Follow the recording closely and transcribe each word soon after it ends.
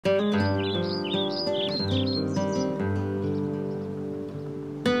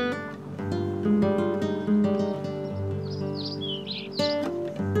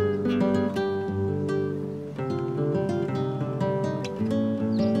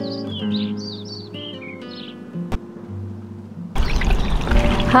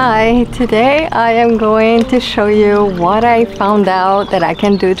Hi, today I am going to show you what I found out that I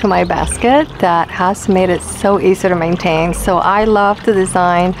can do to my basket that has made it so easy to maintain. So I love to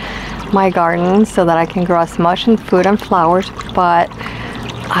design my garden so that I can grow as much in food and flowers, but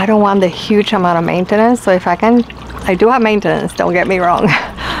I don't want the huge amount of maintenance. So if I can, I do have maintenance, don't get me wrong,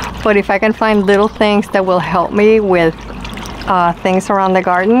 but if I can find little things that will help me with things around the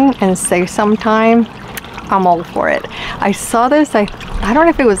garden and save some time, I'm all for it. I saw this, I don't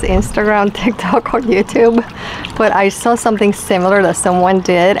know if it was Instagram, TikTok, or YouTube, but I saw something similar that someone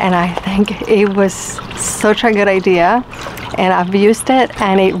did, and I think it was such a good idea, and I've used it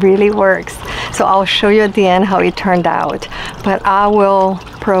and it really works. So I'll show you at the end how it turned out, but I will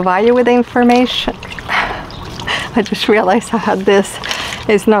provide you with the information. I just realized I had this.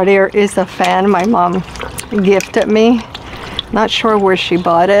 It's not here, it's a fan my mom gifted me. Not sure where she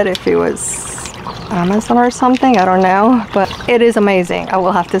bought it, if it was Amazon or something, I don't know, but it is amazing, I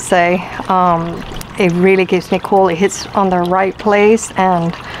will have to say. It really keeps me cool. It hits on the right place,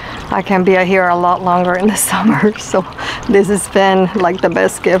 and I can be here a lot longer in the summer. So this has been like the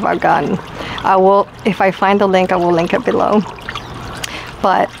best gift I've gotten. I will, if I find the link, I will link it below.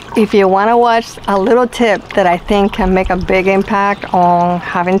 But if you want to watch a little tip that I think can make a big impact on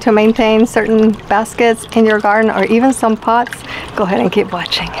having to maintain certain baskets in your garden, or even some pots, go ahead and keep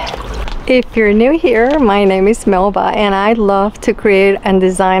watching. If you're new here, my name is Melba, and I love to create and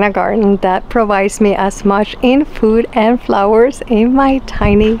design a garden that provides me as much in food and flowers in my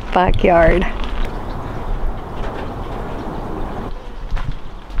tiny backyard.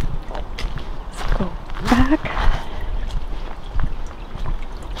 Let's go back.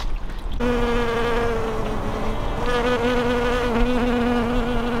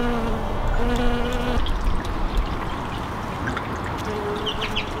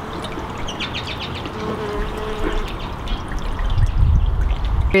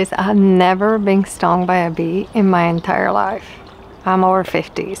 I've never been stung by a bee in my entire life. I'm over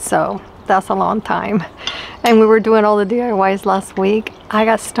 50, so that's a long time. And we were doing all the DIYs last week. I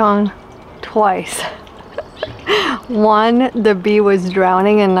got stung twice. One, the bee was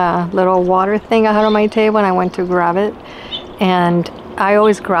drowning in a little water thing I had on my table, and I went to grab it. And I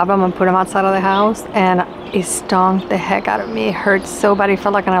always grab them and put them outside of the house, and it stung the heck out of me. It hurt so bad, it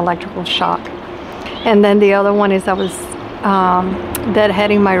felt like an electrical shock. And then the other one is I was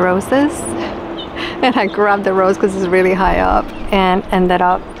deadheading my roses, and I grabbed the rose because it's really high up, and ended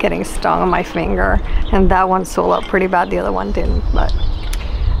up getting stung on my finger, and that one swelled up pretty bad, the other one didn't. But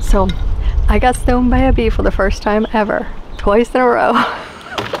so I got stung by a bee for the first time ever, twice in a row.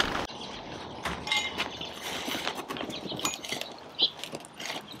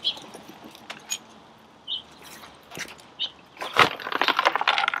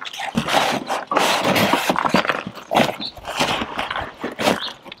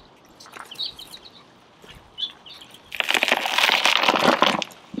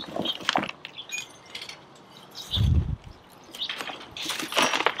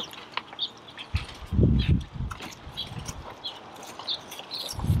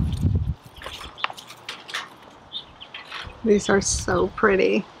 These are so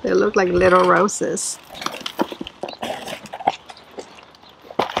pretty. They look like little roses.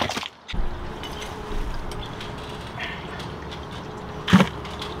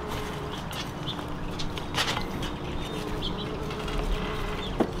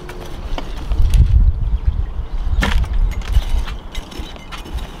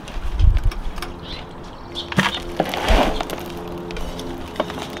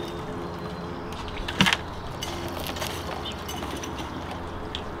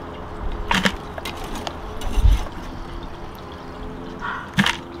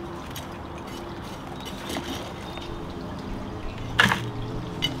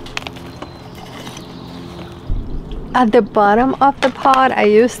 At the bottom of the pot, I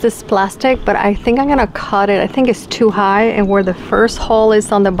use this plastic, but I think I'm gonna cut it. I think it's too high, and where the first hole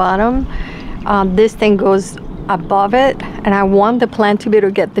is on the bottom, this thing goes above it, and I want the plant to be able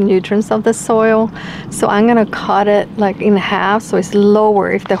to get the nutrients of the soil. So I'm gonna cut it like in half, so it's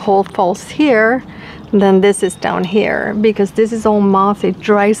lower. If the hole falls here, then this is down here, because this is all moss. It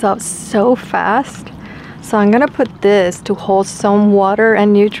dries up so fast. So I'm gonna put this to hold some water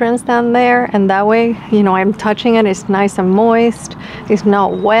and nutrients down there, and that way, you know, I'm touching it, it's nice and moist, it's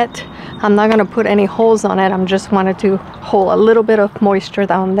not wet. I'm not gonna put any holes on it. I'm just wanted to hold a little bit of moisture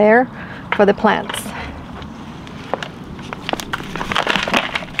down there for the plants.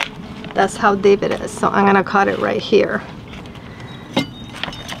 That's how deep it is. So I'm gonna cut it right here.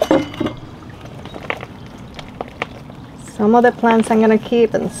 Some of the plants I'm gonna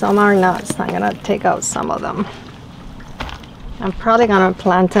keep and some are not, so I'm gonna take out some of them. I'm probably gonna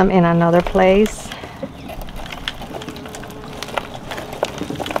plant them in another place.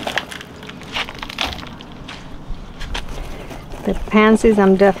 The pansies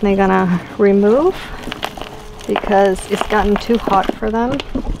I'm definitely gonna remove because it's gotten too hot for them.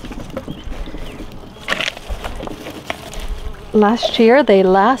 Last year they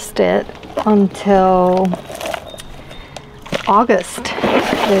lasted until August.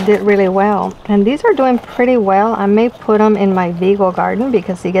 They did really well, and these are doing pretty well. I may put them in my Vigo garden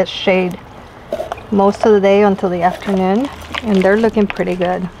because they get shade most of the day until the afternoon, and they're looking pretty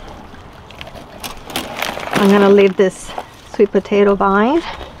good. I'm gonna leave this sweet potato vine,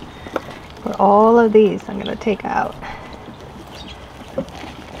 but all of these I'm gonna take out.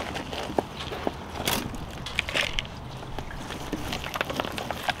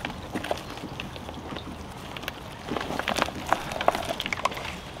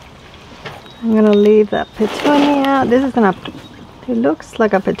 I'm gonna leave that petunia. This is gonna, it looks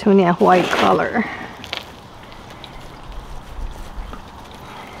like a petunia white color.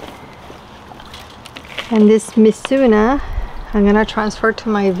 And this Mizuna, I'm gonna transfer to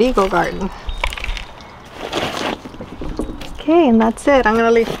my Vigo garden. Okay, and that's it. I'm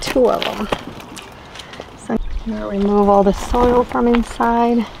gonna leave 2 of them. So I'm gonna remove all the soil from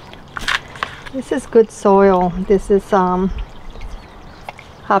inside. This is good soil. This is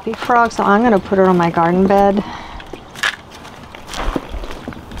Happy Frog, so I'm gonna put it on my garden bed,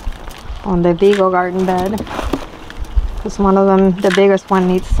 on the Vigo garden bed, because one of them, the biggest one,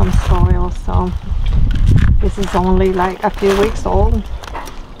 needs some soil. So this is only like a few weeks old,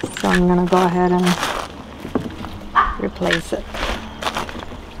 so I'm gonna go ahead and replace it.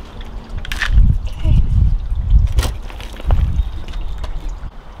 Okay.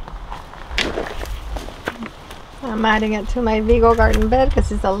 I'm adding it to my Vigo garden bed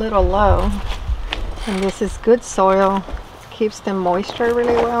because it's a little low, and this is good soil, keeps the moisture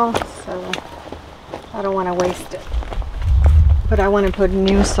really well, so I don't want to waste it. But I want to put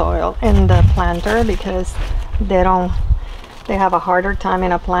new soil in the planter because they have a harder time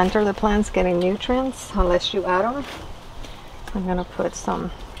in a planter, the plants, getting nutrients unless you add them. I'm gonna put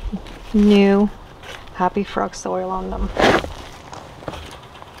some new Happy Frog soil on them.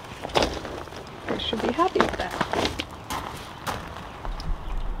 They should be happy with that.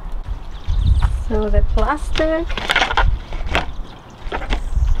 So the plastic,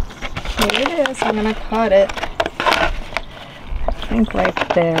 here it is. I'm gonna cut it, I think right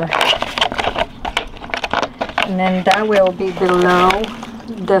there, and then that will be below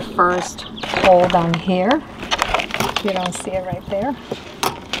the first hole down here. You don't see it right there,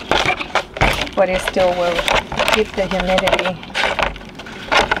 but it still will keep the humidity.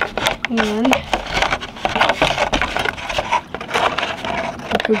 And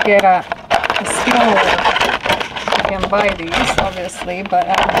you could get a smaller, you can buy these obviously, but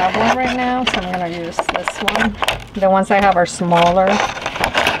I don't have one right now, so I'm going to use this one. The ones I have are smaller, and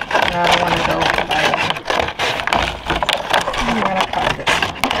I don't want to go buy one. I'm going to cut this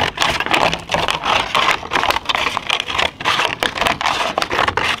one.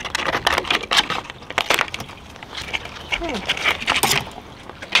 Okay.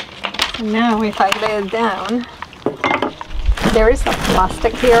 So now if I lay it down, there is a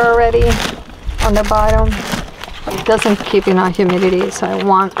plastic here already on the bottom. It doesn't keep enough humidity, so I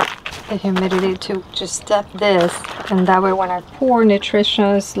want the humidity to just step this, and that way when I pour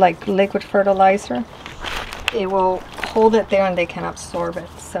nutritious like liquid fertilizer, it will hold it there and they can absorb it.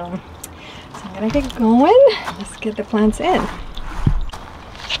 So I'm gonna get going. Let's get the plants in.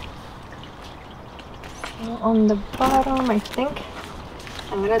 So on the bottom, I think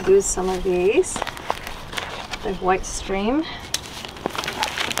I'm gonna do some of these, the white stream.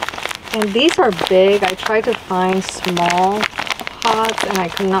 And these are big. I tried to find small pots and I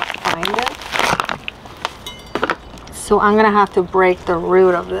could not find it. So I'm gonna have to break the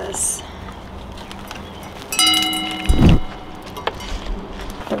root of this.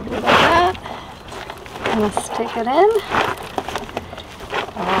 The root of that. And let's stick it in.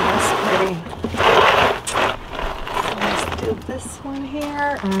 Oh, that's pretty. So let's do this one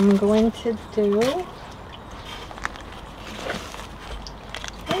here. I'm going to do,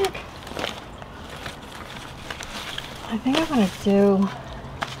 I think I'm gonna do,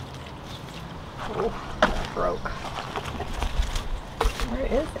 oh, it broke. Where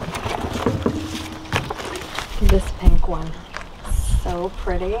is it? This pink one. So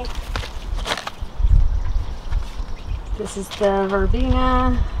pretty. This is the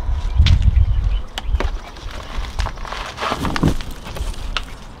verbena.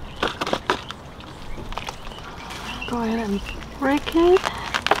 Go ahead and break it.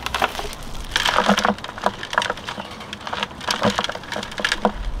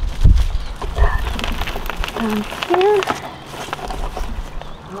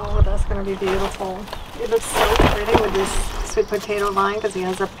 beautiful. It looks so pretty with this sweet potato vine because he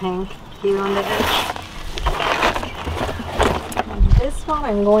has a pink here on the edge. And this one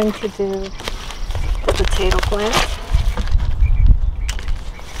I'm going to do the potato plant.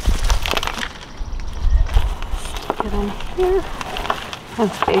 Get in here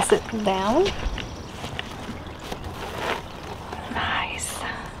and space it down. Nice.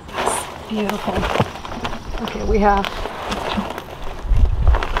 That's beautiful. Okay, we have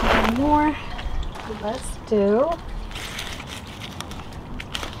one more. Let's do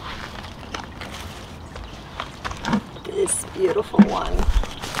this beautiful one.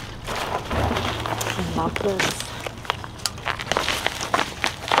 I love this.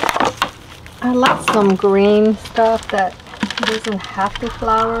 I like some green stuff that doesn't have to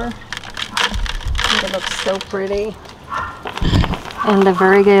flower. I think it looks so pretty. And the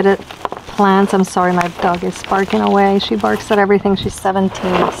variegated plants, I'm sorry, my dog is barking away. She barks at everything. She's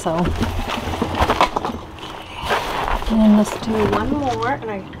 17, so. And let's do one more,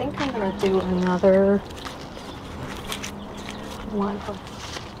 and I think I'm gonna do another one of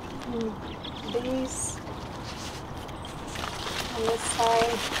these on this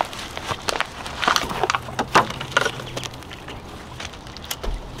side.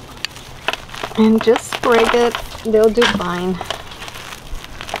 And just spray it, they'll do fine.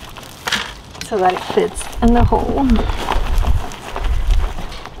 So that it fits in the hole.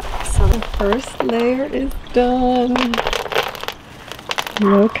 So the first layer is done.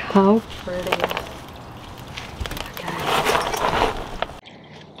 Look how pretty. Okay.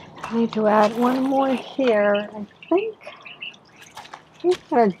 I need to add one more here. I think I'm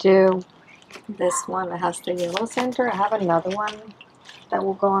gonna do this one that has the yellow center. I have another one that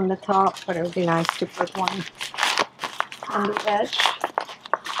will go on the top, but it would be nice to put one on the edge.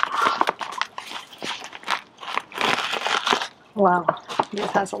 Wow, this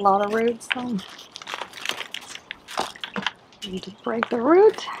has a lot of roots, so I need to break the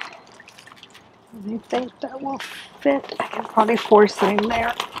root. I think that will fit. I can probably force it in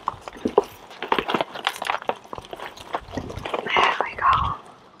there. There we go.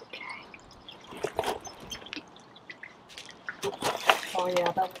 Okay. Oh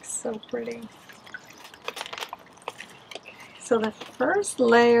yeah, that looks so pretty. Okay, so the first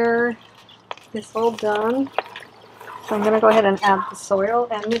layer is all done. So I'm going to go ahead and add the soil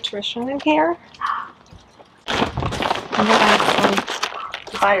and nutrition in here. I'm going to add some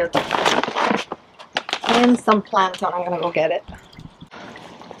biotech and some plankton. I'm going to go get it.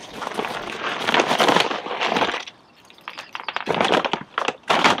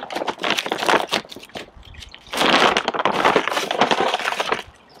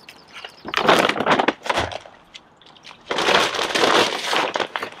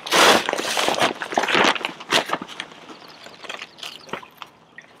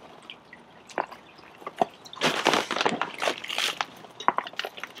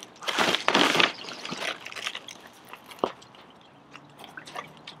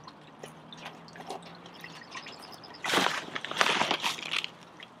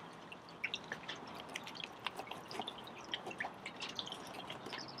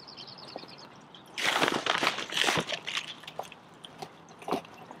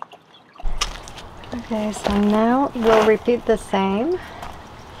 Okay, so now we'll repeat the same.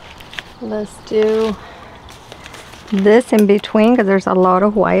 Let's do this in between because there's a lot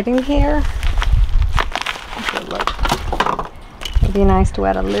of white in here. Okay, look. It'd be nice to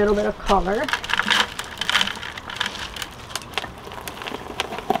add a little bit of color.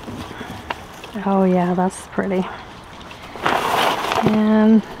 Oh yeah, that's pretty.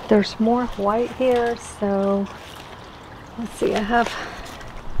 And there's more white here, so let's see, I have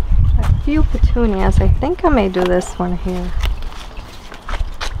a few petunias. I think I may do this one here.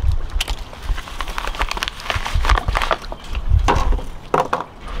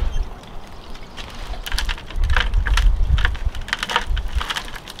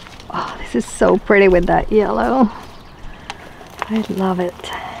 Oh, this is so pretty with that yellow. I love it.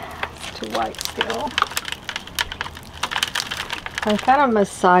 It's too white still. I'm kind of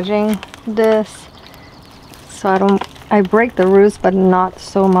massaging this so I break the roots, but not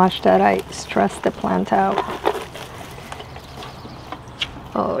so much that I stress the plant out.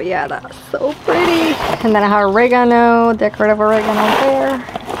 Oh yeah, that's so pretty. And then I have oregano, decorative oregano there.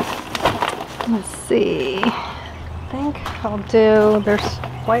 Let's see. I think I'll do, there's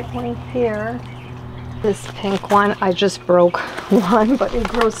white one here. This pink one, I just broke one, but it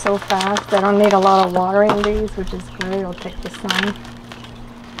grows so fast. I don't need a lot of water in these, which is great. It'll take the sun.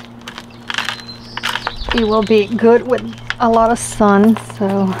 It will be good with a lot of sun,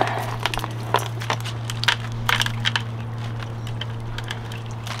 so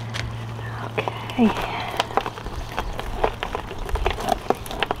Okay.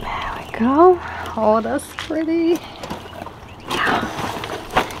 There we go. Oh, that's pretty.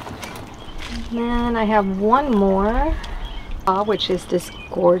 And then I have one more, which is this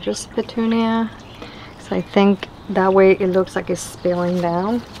gorgeous petunia. So I think that way it looks like it's spilling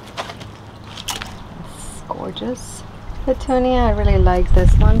down. It's gorgeous petunia. I really like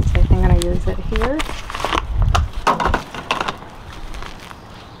this one, so I think I'm gonna use it here.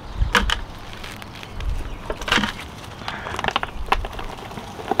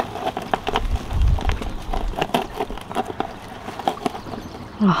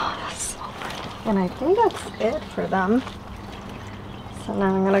 Oh, that's so pretty. And I think that's it for them. So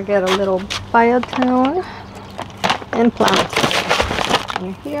now I'm gonna get a little biotone and plant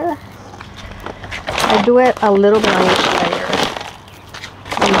in here. I do it a little bit on each layer.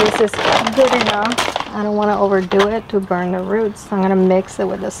 And this is good enough. I don't want to overdo it to burn the roots. So I'm gonna mix it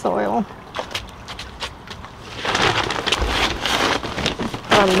with the soil.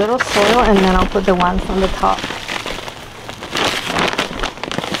 Put a little soil and then I'll put the ones on the top.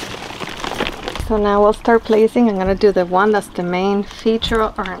 So now we'll start placing. I'm gonna do the one that's the main feature,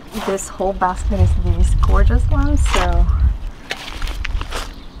 or this whole basket is these gorgeous ones. So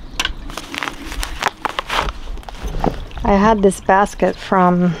I had this basket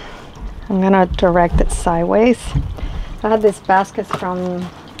from, I'm gonna direct it sideways. I had this basket from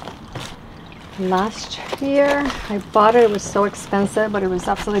last year. I bought it, it was so expensive, but it was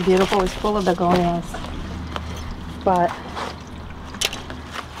absolutely beautiful. It was full of begonias. But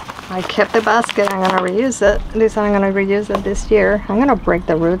I kept the basket. I'm gonna reuse it. This I'm gonna reuse it this year. I'm gonna break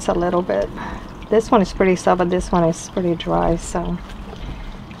the roots a little bit. This one is pretty soft, but this one is pretty dry. So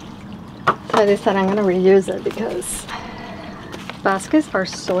I decided I'm gonna reuse it because baskets are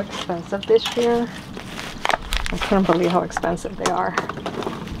so expensive this year. I couldn't believe how expensive they are.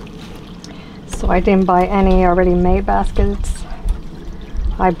 So I didn't buy any already made baskets.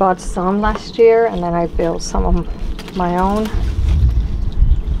 I bought some last year and then I built some of my own.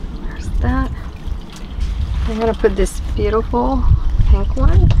 That I'm gonna put this beautiful pink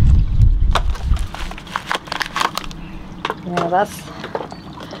one. Yeah, that's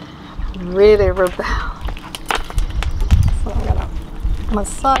really rebel. So I'm gonna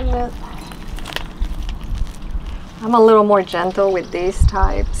massage it. I'm a little more gentle with these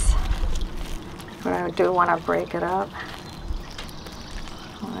types, but I do want to break it up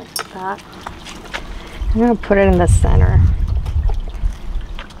like that. I'm gonna put it in the center.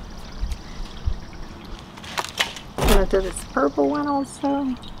 I'm gonna do this purple one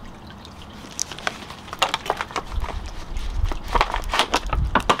also.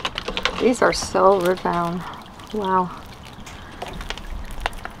 These are so root bound. Wow.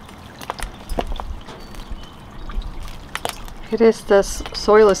 It is, this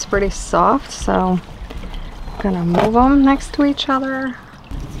soil is pretty soft, so I'm gonna move them next to each other.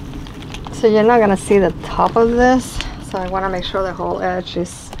 So you're not gonna see the top of this, so I want to make sure the whole edge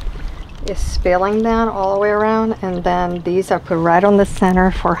is spilling down all the way around, and then these are put right on the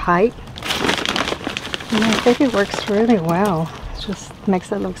center for height. And I think it works really well. It just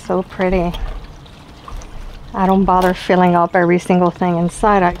makes it look so pretty. I don't bother filling up every single thing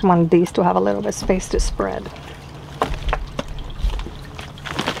inside. I want these to have a little bit of space to spread.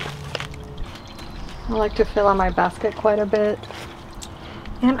 I like to fill out my basket quite a bit.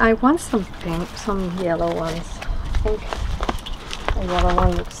 And I want some pink, some yellow ones. I think the yellow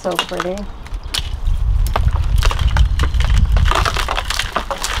one looks so pretty.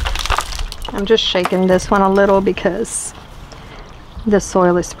 I'm just shaking this one a little because the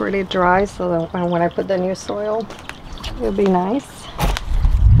soil is pretty dry, so that when I put the new soil, it'll be nice.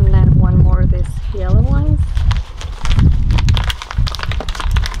 And then one more of these yellow ones.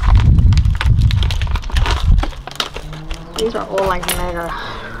 These are all like mega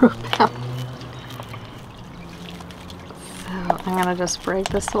root bound. So I'm gonna just break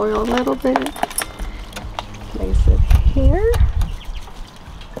the soil a little bit. Place it here.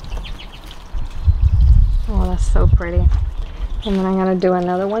 Oh, that's so pretty. And then I'm gonna do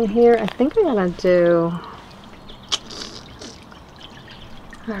another one here. I think I'm gonna do...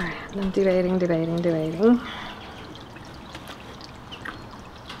 Alright, I'm debating.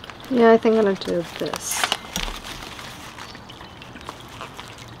 Yeah, I think I'm gonna do this.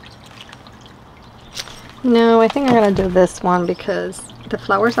 No, I think I'm gonna do this one because the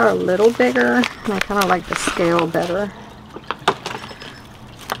flowers are a little bigger and I kind of like the scale better.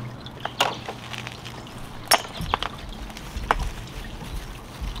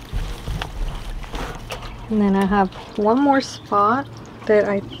 And then I have one more spot that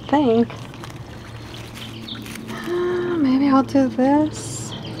I think maybe I'll do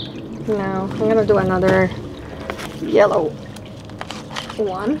this. Now I'm gonna do another yellow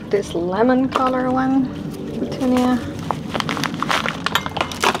one, this lemon color one, petunia.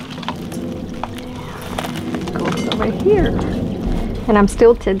 Goes over here. And I'm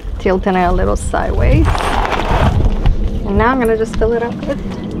still tilting it a little sideways. And now I'm gonna just fill it up with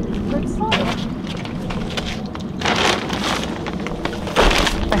soil.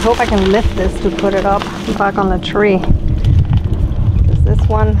 I hope I can lift this to put it up back on the tree. Because this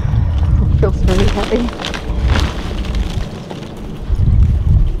one feels really heavy.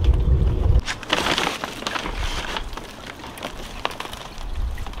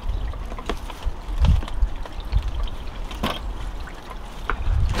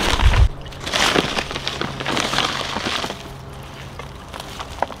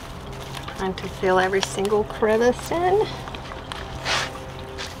 Trying to fill every single crevice in.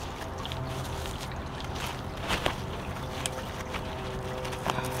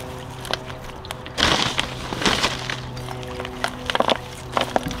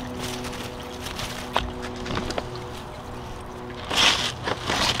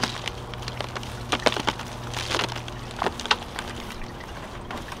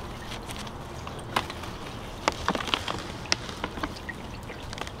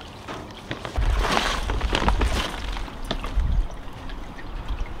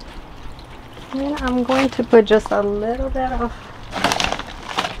 And I'm going to put just a little bit of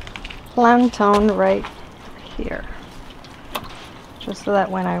plantain right here, just so that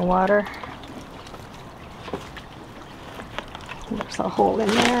when I water, there's a hole in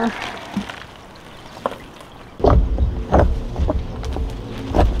there.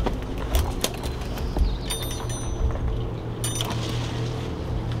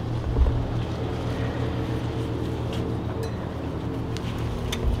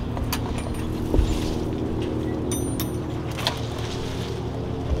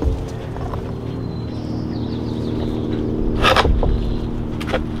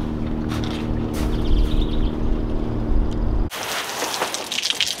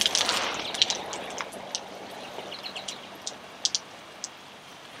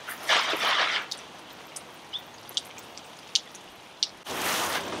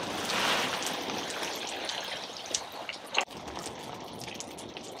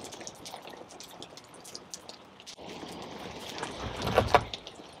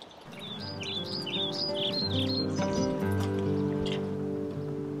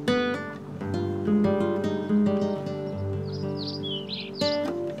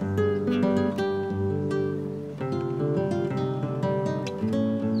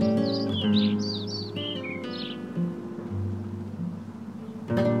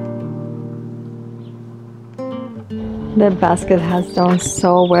 The basket has done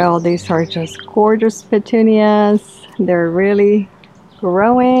so well. These are just gorgeous petunias. They're really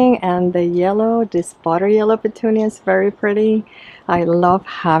growing, and the yellow, this butter yellow petunia is very pretty. I love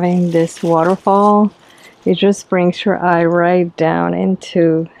having this waterfall. It just brings your eye right down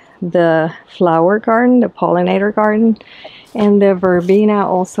into the flower garden, the pollinator garden. And the verbena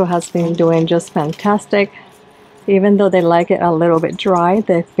also has been doing just fantastic. Even though they like it a little bit dry,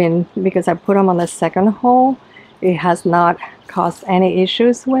 they've been, because I put them on the second hole, it has not caused any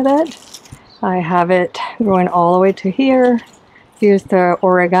issues with it. I have it growing all the way to here. Here's the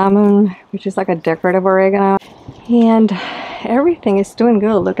oregano, which is like a decorative oregano. And everything is doing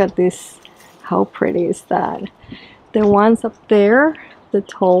good. Look at this. How pretty is that? The ones up there, the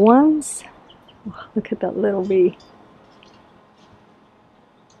tall ones. Oh, look at that little bee.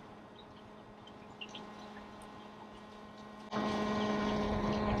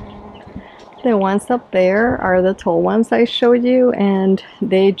 The ones up there are the tall ones I showed you, and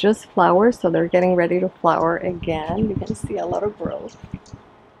they just flower, so they're getting ready to flower again. You can see a lot of growth.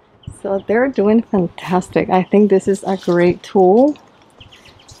 So they're doing fantastic. I think this is a great tool.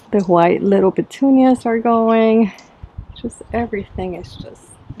 The white little petunias are going. Just everything is just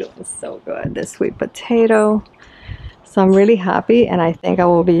doing so good. The sweet potato. So I'm really happy, and I think I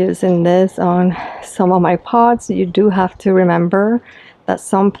will be using this on some of my pots. You do have to remember that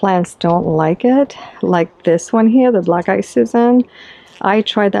some plants don't like it, like this one here, the black-eyed Susan. I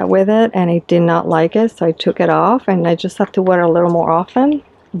tried that with it and it did not like it, so I took it off, and I just have to water a little more often,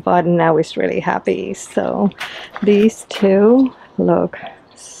 but now it's really happy. So these two look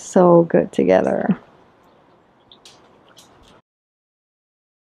so good together.